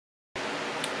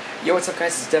Yo, what's up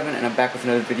guys, it's Devin and I'm back with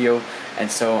another video. And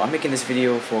so I'm making this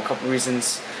video for a couple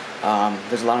reasons.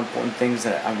 There's a lot of important things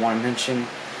that I want to mention,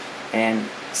 and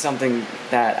something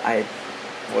that I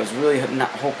was really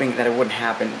not hoping that it wouldn't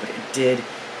happen, but it did,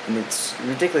 and it's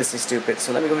ridiculously stupid.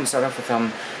 So let me go ahead and start off with the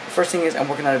first thing is I'm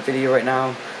working on a video right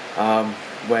now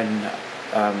when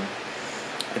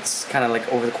it's kind of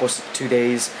like over the course of 2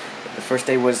 days. The first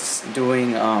day was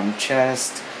doing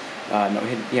chest,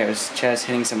 it was chest,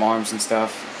 hitting some arms and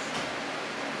stuff.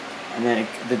 And then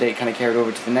the day kind of carried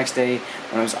over to the next day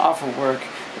when I was off of work.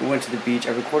 We went to the beach. I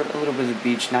recorded a little bit of the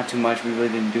beach, not too much. We really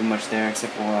didn't do much there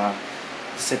except for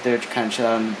sit there, kind of chill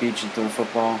out on the beach and throw a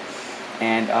football.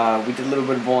 And we did a little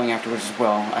bit of bowling afterwards as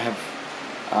well. I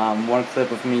have one clip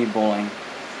of me bowling.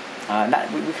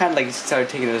 We kind of like started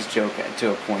taking it as a joke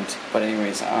to a point, but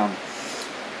anyways,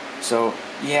 so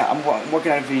yeah, I'm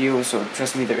working on a video, so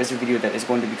trust me, there is a video that is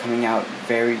going to be coming out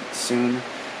very soon.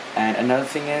 And another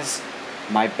thing is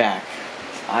my back.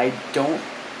 I don't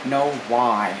know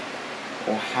why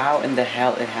or how in the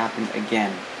hell it happened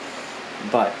again,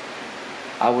 but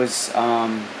I was well,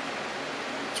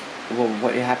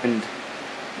 what happened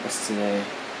was today,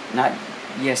 not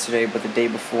yesterday, but the day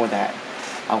before that.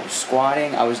 I was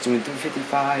squatting, I was doing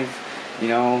 355, you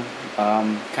know,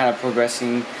 kind of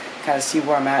progressing, kind of see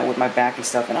where I'm at with my back and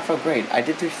stuff, and I felt great. I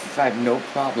did 355 no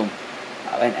problem,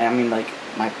 and I mean, like,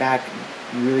 my back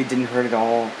really didn't hurt at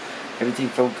all. Everything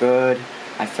felt good.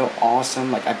 I felt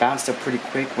awesome. Like, I bounced up pretty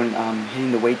quick when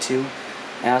hitting the weight too,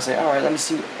 and I was like, all right, let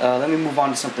me move on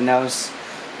to something else.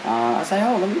 I was like,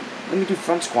 oh, let me do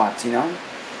front squats. You know,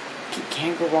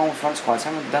 can't go wrong with front squats. I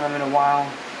haven't done them in a while.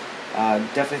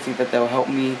 Definitely think that they'll help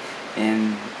me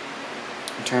in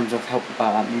terms of help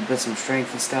me build some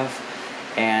strength and stuff.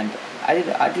 And I did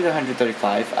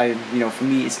 135. For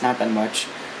me, it's not that much.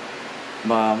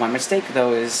 But my mistake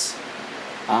though is,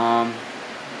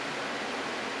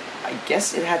 I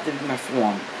guess it had to be my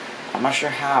form. I'm not sure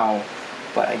how,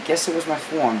 but I guess it was my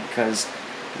form, because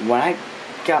when I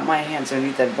got my hands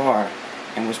underneath that bar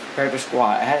and was prepared to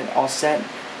squat, I had it all set.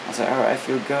 I was like, alright, I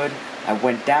feel good. I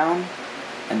went down,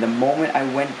 and the moment I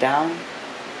went down,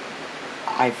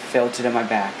 I felt it in my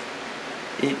back.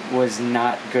 It was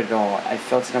not good at all. I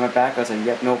felt it in my back. I was like,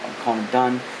 yep, nope, I'm calling it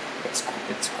done. It's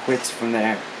quits from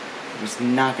there. I was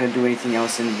not going to do anything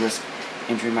else and risk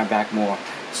injuring my back more.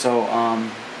 So,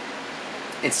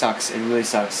 it sucks. It really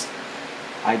sucks.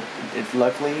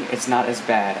 Luckily, it's not as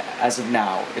bad. As of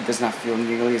now, it does not feel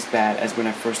nearly as bad as when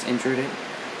I first injured it,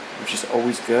 which is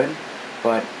always good.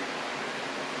 But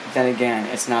then again,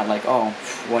 it's not like, oh,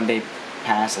 one day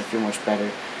passed, I feel much better.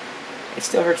 It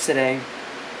still hurts today,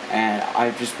 and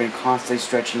I've just been constantly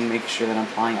stretching, making sure that I'm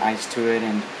applying ice to it,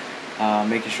 and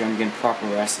making sure I'm getting proper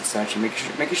rest and such, and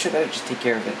making sure that I just take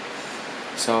care of it.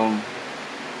 So,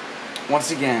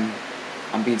 once again,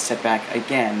 I'm being set back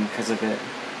again because of it,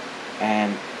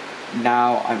 and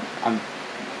now I'm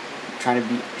trying to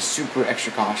be super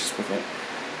extra cautious with it.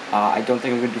 I don't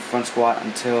think I'm going to do front squat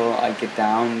until I get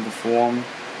down the form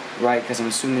right, because I'm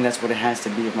assuming that's what it has to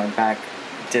be if my back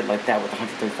did like that with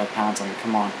 135 pounds. I mean,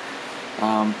 come on.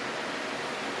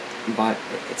 But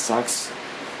it sucks,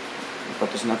 but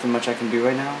there's nothing much I can do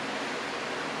right now,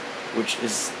 which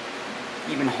is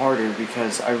even harder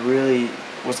because I really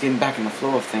was getting back in the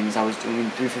flow of things. I was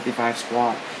doing 355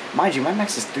 squat. Mind you, my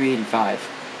max is 385,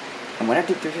 and when I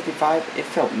did 355, it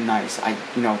felt nice. I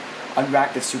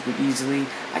unracked it super easily.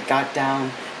 I got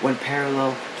down, went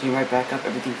parallel, came right back up.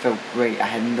 Everything felt great. I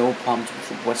had no problems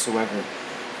with it whatsoever.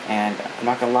 And I'm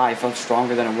not gonna lie, I felt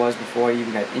stronger than I was before I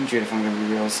even got injured, if I'm gonna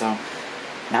be real. So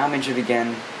now I'm injured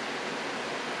again.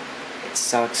 It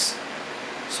sucks.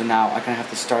 So now I kind of have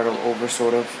to start all over,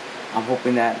 sort of. I'm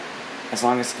hoping that as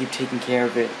long as I keep taking care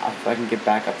of it, I can get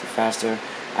back up to faster.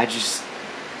 I just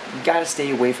gotta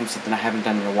stay away from something I haven't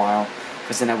done in a while,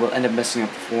 because then I will end up messing up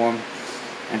the form.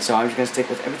 And so I'm just gonna stick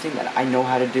with everything that I know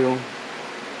how to do,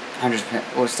 100%,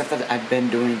 or stuff that I've been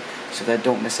doing, so that I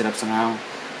don't mess it up somehow.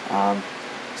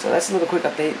 So that's a little quick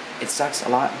update. It sucks a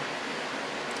lot,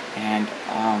 and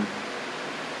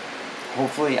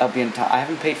hopefully I'll be in time. I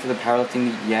haven't paid for the powerlifting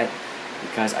meet yet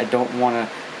because I don't want to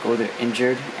go there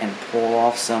injured and pull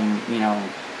off some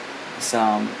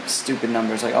stupid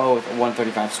numbers like, oh,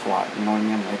 135 squat. You know what I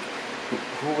mean? Like,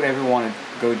 who would ever want to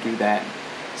go do that?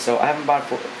 So I haven't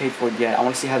paid for it yet. I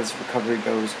want to see how this recovery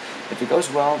goes. If it goes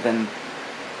well, then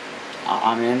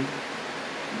I'm in.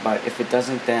 But if it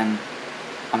doesn't, then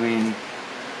I mean,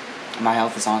 my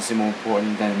health is honestly more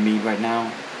important than me right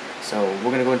now. So we're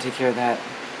gonna go and take care of that,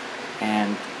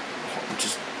 and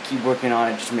just keep working on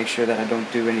it. Just make sure that I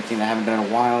don't do anything that I haven't done in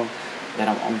a while, that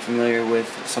I'm unfamiliar with,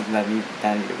 something that I need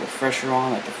a refresher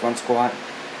on, like the front squat.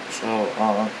 So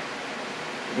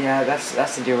yeah,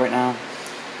 that's the deal right now,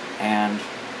 and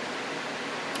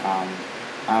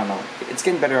I don't know. It's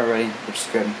getting better already, which is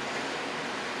good.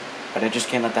 But I just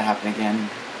can't let that happen again.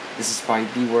 This is probably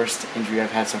the worst injury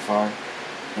I've had so far,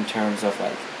 in terms of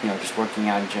like, just working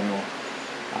out in general.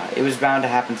 It was bound to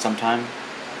happen sometime.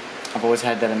 I've always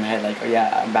had that in my head, like, oh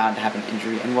yeah, I'm bound to have an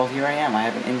injury, and well, here I am. I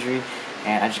have an injury,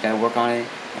 and I just gotta work on it,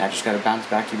 and I just gotta bounce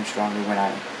back even stronger when I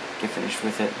get finished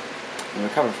with it and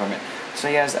recover from it. So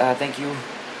yes, thank you.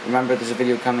 Remember, there's a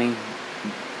video coming.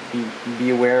 Be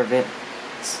aware of it.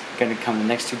 It's gonna come the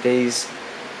next 2 days,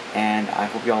 and I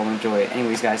hope you all enjoy it.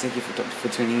 Anyways, guys, thank you for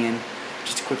tuning in.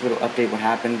 Just a quick little update what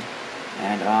happened,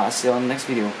 and I'll see you all in the next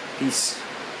video. Peace.